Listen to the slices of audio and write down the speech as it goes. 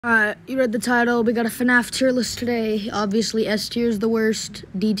Alright, you read the title. We got a FNAF tier list today. Obviously, S tier is the worst.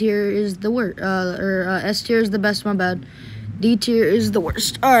 D tier is the worst. S tier is the best, my bad. D tier is the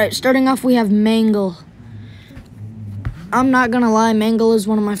worst. Alright, starting off, we have Mangle. I'm not gonna lie, Mangle is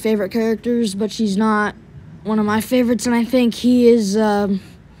one of my favorite characters, but she's not one of my favorites, and I think he is, I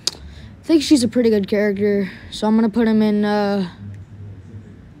think she's a pretty good character, so I'm gonna put him in, I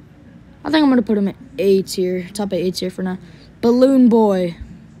think I'm gonna put him in A tier, top of A tier for now. Balloon Boy.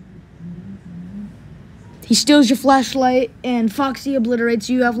 He steals your flashlight, and Foxy obliterates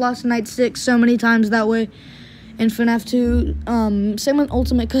you. I've lost Night 6 so many times that way in FNAF 2. Same with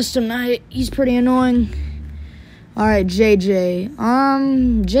Ultimate Custom Night. He's pretty annoying. Alright, JJ.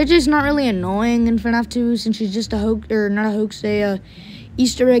 JJ's not really annoying in FNAF 2 since she's just a hoax, or not a hoax, a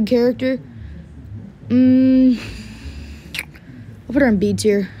Easter egg character. I'll put her in B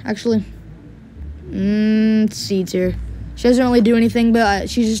tier, actually. C tier. She doesn't really do anything, but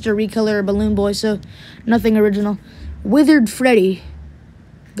she's just a recolor Balloon Boy, so nothing original. Withered Freddy,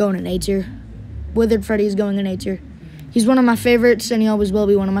 going in A tier. Withered Freddy is going in A tier. He's one of my favorites, and he always will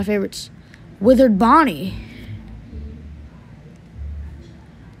be one of my favorites. Withered Bonnie,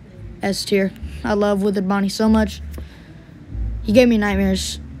 S tier. I love Withered Bonnie so much. He gave me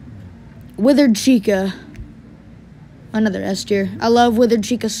nightmares. Withered Chica, another S tier. I love Withered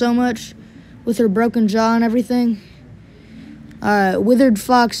Chica so much, with her broken jaw and everything. Alright, Withered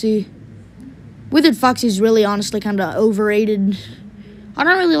Foxy. Withered Foxy's really, honestly, kind of overrated. I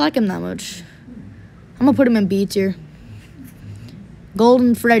don't really like him that much. I'm gonna put him in B tier.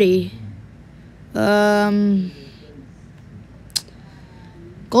 Golden Freddy. Golden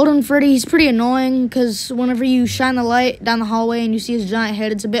Freddy, he's pretty annoying, because whenever you shine the light down the hallway and you see his giant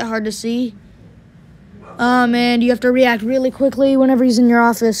head, it's a bit hard to see. And you have to react really quickly whenever he's in your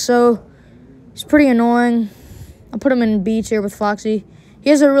office, so he's pretty annoying. I'll put him in B tier with Foxy. He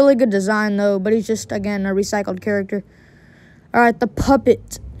has a really good design, though, but he's just, again, a recycled character. Alright, the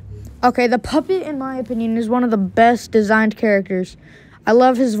Puppet. Okay, the Puppet, in my opinion, is one of the best designed characters. I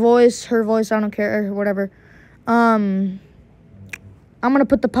love his voice, her voice, I don't care, or whatever. I'm going to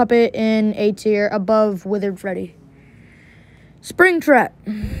put the Puppet in A tier above Withered Freddy. Springtrap.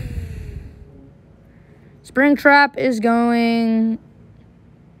 Springtrap is going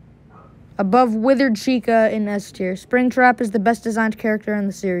above Withered Chica in S tier. Springtrap is the best designed character in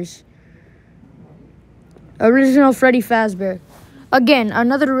the series. Original Freddy Fazbear. Again,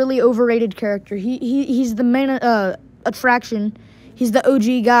 another really overrated character. He's the main attraction. He's the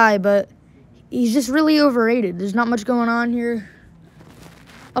OG guy, but he's just really overrated. There's not much going on here.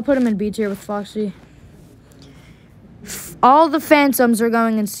 I'll put him in B tier with Foxy. All the Phantoms are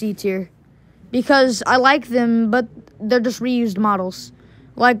going in C tier because I like them, but they're just reused models.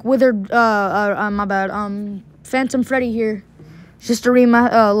 Like Withered, my bad, Phantom Freddy here. It's just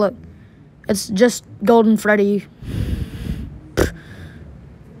a look. It's just Golden Freddy.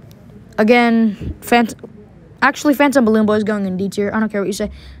 Again, Phantom Balloon Boy is going in D tier. I don't care what you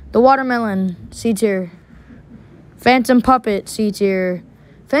say. The Watermelon, C tier. Phantom Puppet, C tier.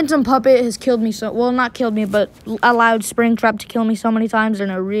 Phantom Puppet has killed me so, well, not killed me, but allowed Springtrap to kill me so many times, and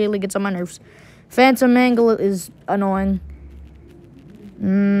it really gets on my nerves. Phantom Mangle is annoying.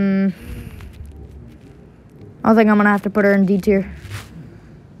 I think I'm going to have to put her in D tier.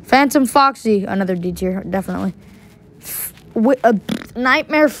 Phantom Foxy, another D tier, definitely.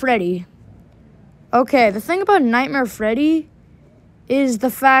 Nightmare Freddy. Okay, the thing about Nightmare Freddy is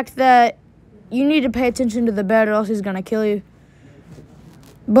the fact that you need to pay attention to the bed or else he's going to kill you.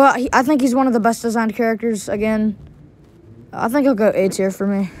 But I think he's one of the best designed characters, again. I think he'll go A tier for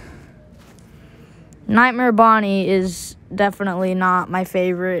me. Nightmare Bonnie is definitely not my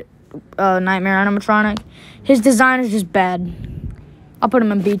favorite Nightmare animatronic. His design is just bad. I'll put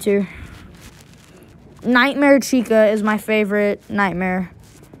him in B tier. Nightmare Chica is my favorite Nightmare.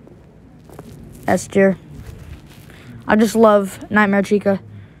 S tier. I just love Nightmare Chica.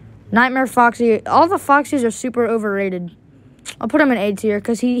 Nightmare Foxy. All the Foxys are super overrated. I'll put him in A tier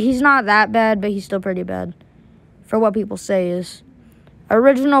because he's not that bad, but he's still pretty bad for what people say is.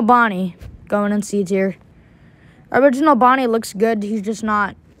 Original Bonnie, going in C tier. Original Bonnie looks good. He's just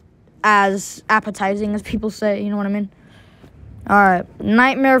not as appetizing as people say. You know what I mean? Alright.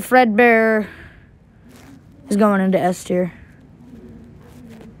 Nightmare Fredbear is going into S tier.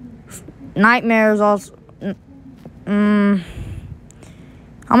 Nightmare is also... I'm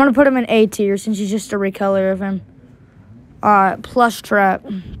going to put him in A tier since he's just a recolor of him. Alright. Plush Trap.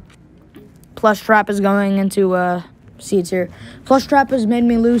 Plush Trap is going into C tier. Plush Trap has made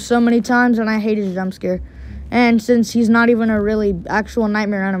me lose so many times, and I hate his jump scare. And since he's not even a really actual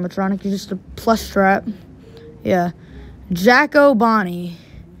Nightmare animatronic, he's just a plush trap. Yeah. Jacko Bonnie.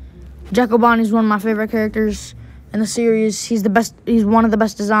 Jekyll Bonnie's one of my favorite characters in the series. He's the best. He's one of the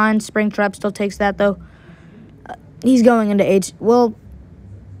best designs. Springtrap still takes that though. He's going into A. Well,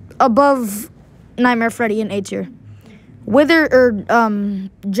 above Nightmare Freddy in A tier.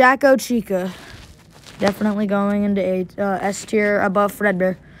 Jacko Chica, definitely going into S tier above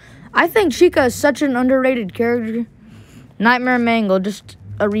Fredbear. I think Chica is such an underrated character. Nightmare Mangle, just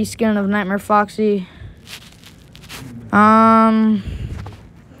a reskin of Nightmare Foxy. I'll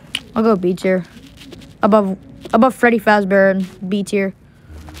go B tier. Above Freddy Fazbear and B tier.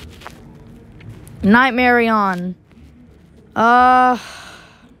 Nightmarion. I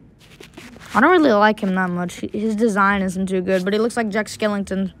don't really like him that much. His design isn't too good, but he looks like Jack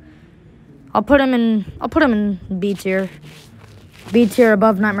Skellington. I'll put him in B tier. B tier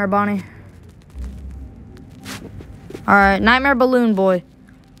above Nightmare Bonnie. Alright, Nightmare Balloon Boy.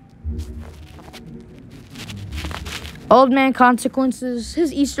 Old Man Consequences.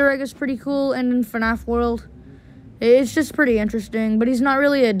 His Easter egg is pretty cool, and in FNAF World. It's just pretty interesting, but he's not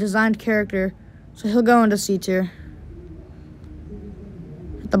really a designed character, so he'll go into C tier.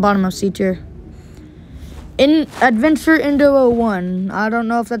 At the bottom of C tier. In Adventure Indo 01. I don't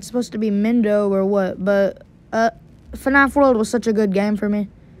know if that's supposed to be Mindo or what, but FNAF World was such a good game for me.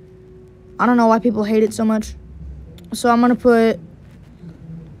 I don't know why people hate it so much. So I'll put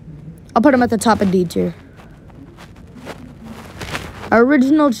him at the top of D tier.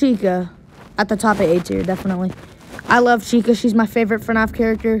 Original Chica at the top of A tier, definitely. I love Chica. She's my favorite FNAF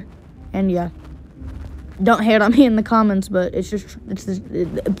character. And yeah. Don't hate on me in the comments, but it's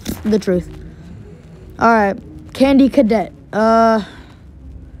the truth. Alright. Candy Cadet. I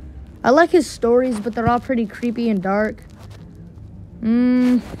like his stories, but they're all pretty creepy and dark.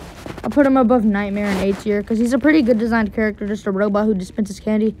 I'll put him above Nightmare in A tier, because he's a pretty good designed character, just a robot who dispenses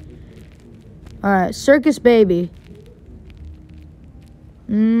candy. Alright, Circus Baby.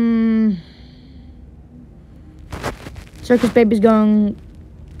 Circus Baby's going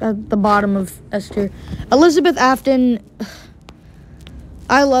at the bottom of S tier. Elizabeth Afton.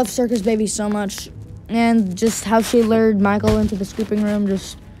 I love Circus Baby so much. And just how she lured Michael into the scooping room,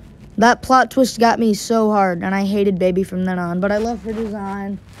 that plot twist got me so hard, and I hated Baby from then on. But I love her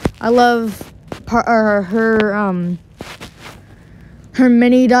design. I love her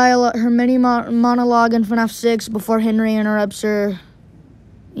mini dialogue, her mini monologue in FNAF 6 before Henry interrupts her.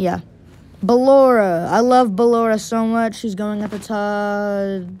 Yeah. Ballora. I love Ballora so much. She's going at the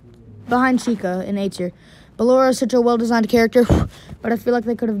top, behind Chica in A tier. Ballora is such a well-designed character, but I feel like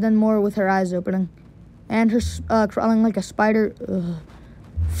they could have done more with her eyes opening. And her crawling like a spider. Ugh.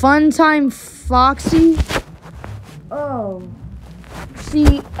 Funtime Foxy. Oh.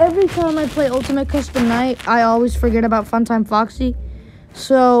 See, every time I play Ultimate Custom Night, I always forget about Funtime Foxy.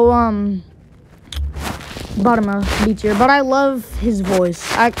 So, bottom of B tier. But I love his voice.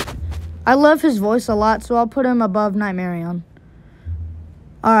 I love his voice a lot, so I'll put him above Nightmarion.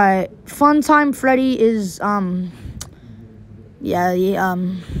 Alright. Funtime Freddy is,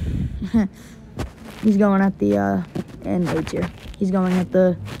 he's going at the, in A tier. He's going at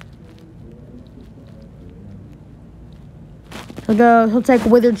the... He'll take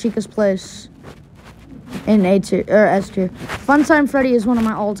Withered Chica's place in A tier, or S tier. Funtime Freddy is one of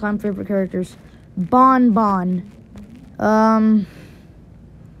my all-time favorite characters. Bon Bon. How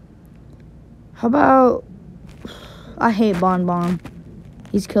about... I hate Bon Bon.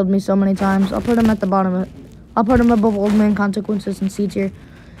 He's killed me so many times. I'll put him at the bottom. I'll put him above Old Man Consequences in C tier.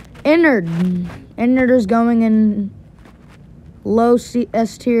 Innard. Innard is going in low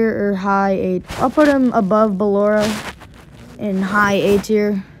S tier or high A. I'll put him above Ballora in high A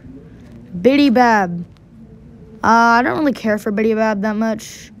tier. Biddy Bab. I don't really care for Biddy Bab that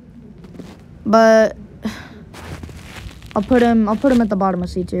much, but I'll put him at the bottom of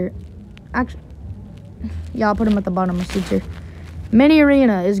C tier. Actually, yeah, I'll put him at the bottom of C tier. Mini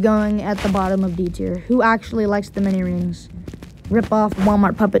Arena is going at the bottom of D tier. Who actually likes the mini rings? Rip off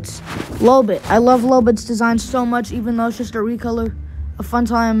Walmart puppets. Lobit. I love Lobit's design so much, even though it's just a recolor of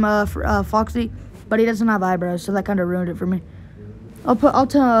Funtime Foxy, but he doesn't have eyebrows, so that kind of ruined it for me. He'll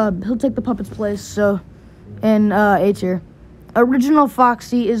take the puppet's place, so in A tier. Original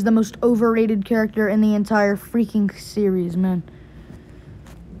Foxy is the most overrated character in the entire freaking series, man.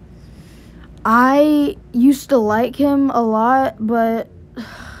 I used to like him a lot, but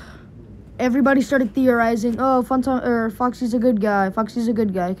everybody started theorizing, oh, Foxy's a good guy. Foxy's a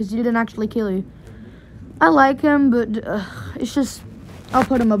good guy, because he didn't actually kill you. I like him, but it's just, I'll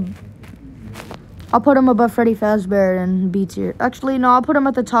put him above Freddy Fazbear in B tier. Actually, no, I'll put him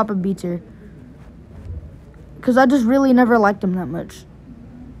at the top of B tier, because I just really never liked him that much.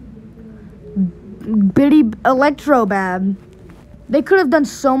 Electrobab. They could have done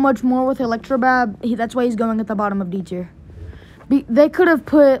so much more with Electrobab. That's why he's going at the bottom of D tier. They could have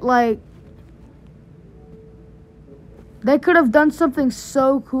put, like... They could have done something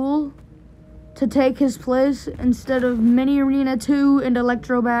so cool to take his place instead of Mini Arena 2 and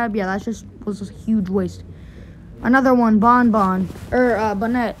Electrobab. Yeah, that just was a huge waste. Another one, Bonbon.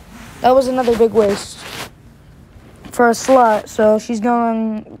 Bonnet. That was another big waste for a slot, so she's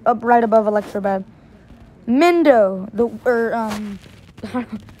going up right above Electrobab. Mindo.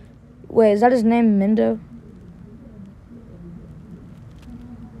 Wait, is that his name, Mindo?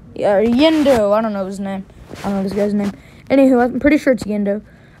 Yeah, Yendo. I don't know his name. I don't know this guy's name. Anywho, I'm pretty sure it's Yendo.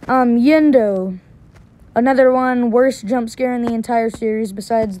 Yendo. Another one, worst jump scare in the entire series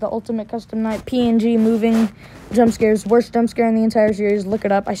besides the Ultimate Custom Night PNG moving jump scares. Worst jump scare in the entire series. Look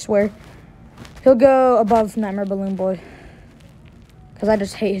it up, I swear. He'll go above Nightmare Balloon Boy. Because I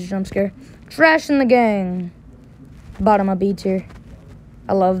just hate his jump scare. Trash in the Gang. Bottom of B tier.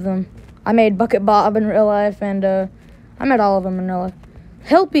 I love them. I made Bucket Bob in real life, and I made all of them in real life.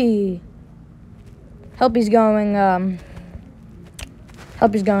 Helpy. Helpy's going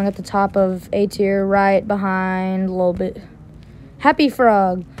at the top of A tier, right behind a little bit. Happy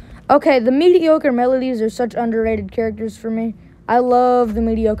Frog. Okay, the mediocre melodies are such underrated characters for me. I love the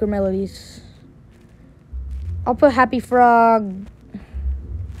mediocre melodies. I'll put Happy Frog.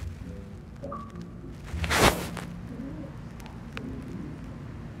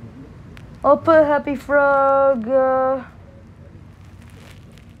 I'll put Happy Frog.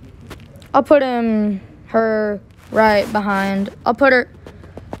 I'll put her right behind. I'll put her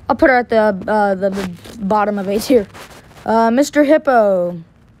at the bottom of A tier. Mr. Hippo.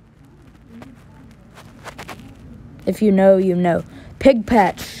 If you know, you know. Pig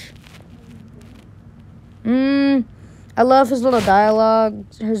Patch. I love his little dialogue,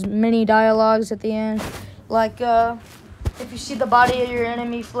 his mini dialogues at the end. Like, if you see the body of your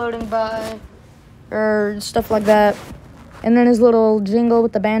enemy floating by, or stuff like that. And then his little jingle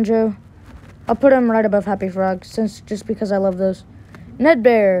with the banjo. I'll put him right above Happy Frog, just because I love those. Ned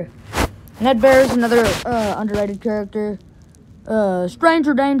Bear. Ned Bear is another underrated character.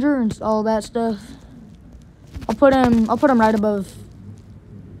 Stranger Danger and all that stuff. I'll put him right above.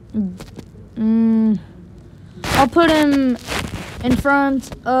 I'll put him in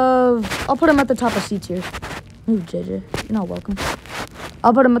front of. I'll put him at the top of C tier. Ooh, JJ, you're not welcome.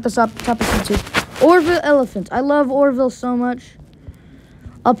 I'll put him at the top of C tier. Orville Elephant. I love Orville so much.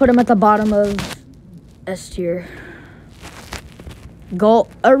 I'll put him at the bottom of S tier.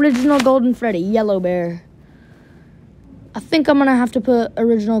 Original Golden Freddy, Yellow Bear. I think I'm gonna have to put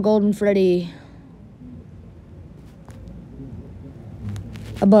Original Golden Freddy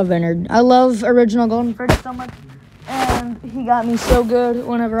above Ennard. I love Original Golden Freddy so much, and he got me so good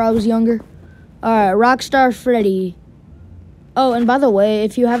whenever I was younger. Alright, Rockstar Freddy. Oh, and by the way,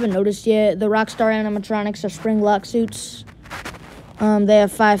 if you haven't noticed yet, the Rockstar animatronics are spring lock suits. They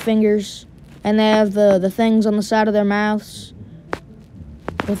have 5 fingers, and they have the things on the side of their mouths.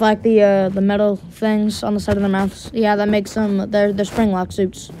 With, like, the metal things on the side of their mouths. Yeah, that makes them, they're spring lock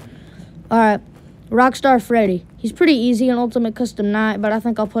suits. Alright, Rockstar Freddy. He's pretty easy in Ultimate Custom Night, but I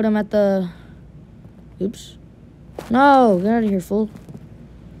think I'll put him at the... Oops. No, get out of here, fool.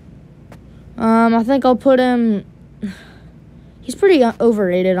 I think I'll put him... He's pretty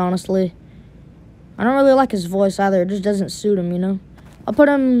overrated, honestly. I don't really like his voice either. It just doesn't suit him, you know? I'll put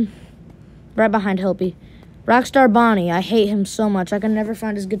him right behind Helpy. Rockstar Bonnie. I hate him so much. I can never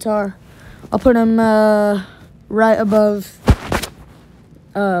find his guitar. I'll put him right above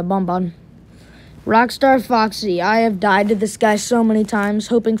Bonbon. Rockstar Foxy. I have died to this guy so many times,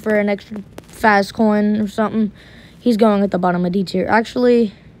 hoping for an extra fast coin or something. He's going at the bottom of D tier.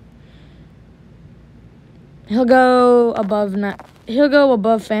 Actually, he'll go above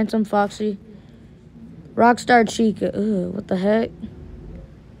Phantom Foxy. Rockstar Chica. Ugh, what the heck?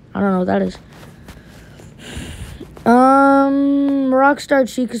 I don't know what that is. Rockstar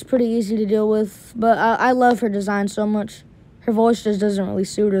Chica's pretty easy to deal with, but I love her design so much. Her voice just doesn't really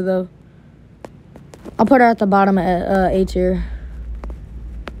suit her, though. I'll put her at the bottom of A tier.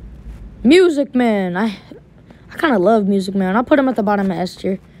 Music Man. I kind of love Music Man. I'll put him at the bottom of S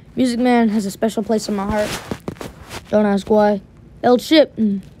tier. Music Man has a special place in my heart. Don't ask why. El Chip.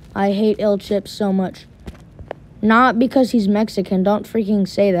 I hate El Chip so much. Not because he's Mexican. Don't freaking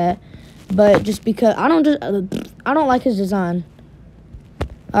say that. But just because I don't like his design.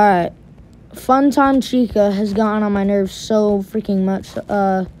 Alright. Funtime Chica has gotten on my nerves so freaking much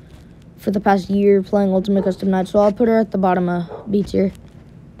for the past year playing Ultimate Custom Night, so I'll put her at the bottom of B tier.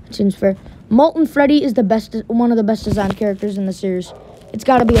 Seems fair. Molten Freddy is one of the best designed characters in the series. It's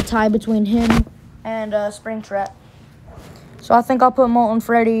got to be a tie between him and Springtrap. So I think I'll put Molten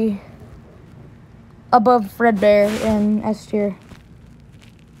Freddy above Fredbear in S tier.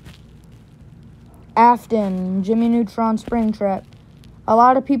 Afton, Jimmy Neutron Springtrap. A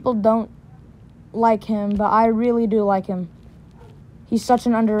lot of people don't like him, but I really do like him. He's such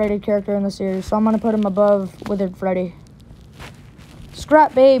an underrated character in the series, so I'm going to put him above Withered Freddy.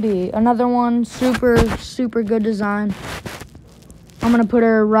 Scrap Baby, another one, super, super good design. I'm going to put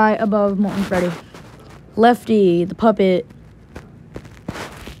her right above Molten Freddy. Lefty, the puppet.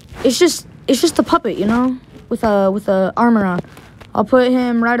 It's just the puppet, you know, with a armor on. I'll put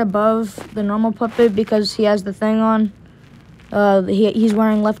him right above the normal puppet because he has the thing on. He's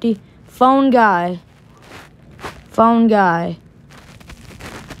wearing Lefty. Phone Guy.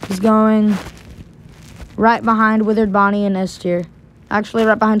 He's going right behind Withered Bonnie in S tier. Actually,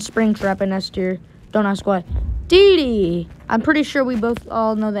 right behind Springtrap in S tier. Don't ask why. Dee Dee. I'm pretty sure we both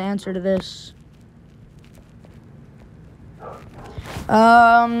all know the answer to this.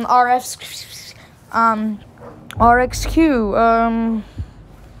 RXQ.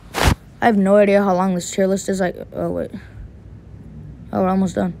 I have no idea how long this tier list is. Oh wait. Oh, we're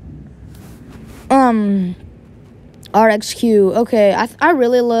almost done. RXQ. Okay, I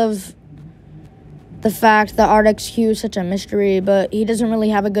really love the fact that RXQ is such a mystery, but he doesn't really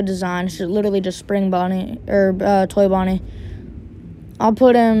have a good design. It's literally just Spring Bonnie or Toy Bonnie. I'll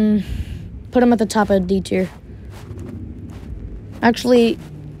put him at the top of D tier. Actually,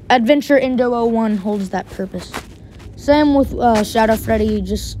 Adventure Indo 01 holds that purpose. Same with Shadow Freddy,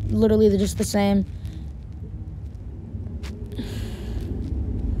 literally just the same.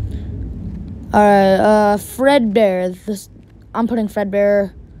 Alright, Fredbear. I'm putting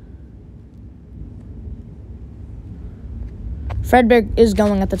Fredbear. Fredbear is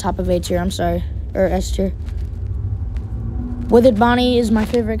going at the top of A tier, I'm sorry. Or S tier. Withered Bonnie is my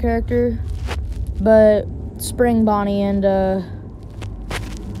favorite character. But Spring Bonnie and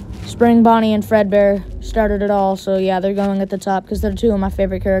Fredbear started it all. So yeah, they're going at the top because they're two of my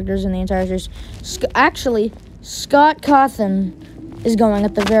favorite characters in the entire series. Actually, Scott Cawthon is going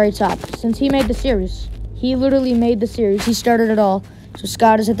at the very top since he made the series. He literally made the series. He started it all. So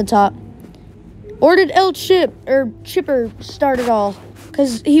Scott is at the top. Or did Chipper start it all?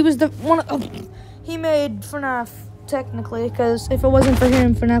 Because he was the one. He made FNAF technically. Because if it wasn't for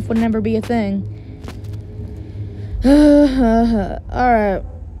him, FNAF would never be a thing. All right.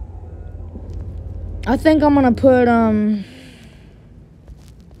 I think I'm gonna put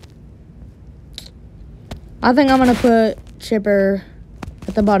Chipper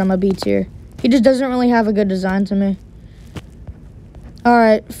at the bottom of B tier. He just doesn't really have a good design to me.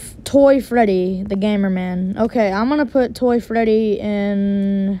 Alright, Toy Freddy, the gamer man. Okay, I'm gonna put Toy Freddy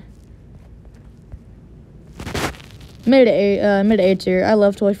in mid A tier. I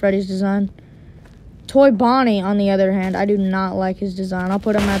love Toy Freddy's design. Toy Bonnie, on the other hand, I do not like his design. I'll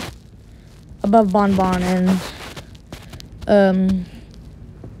put him at above Bon Bon and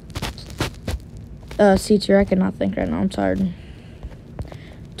C tier. I cannot think right now. I'm tired.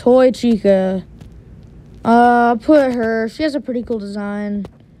 Toy Chica. Put her. She has a pretty cool design,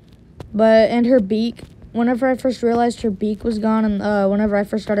 and her beak. Whenever I first realized her beak was gone, and whenever I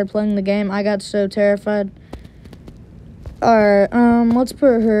first started playing the game, I got so terrified. All right. Let's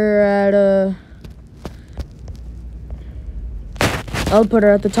put her at I'll put her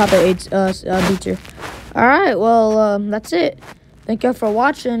at the top of B tier. All right. Well, that's it. Thank y'all for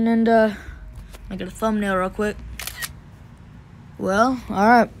watching, and make it a thumbnail real quick. Well, all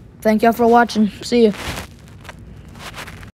right. Thank y'all for watching. See you.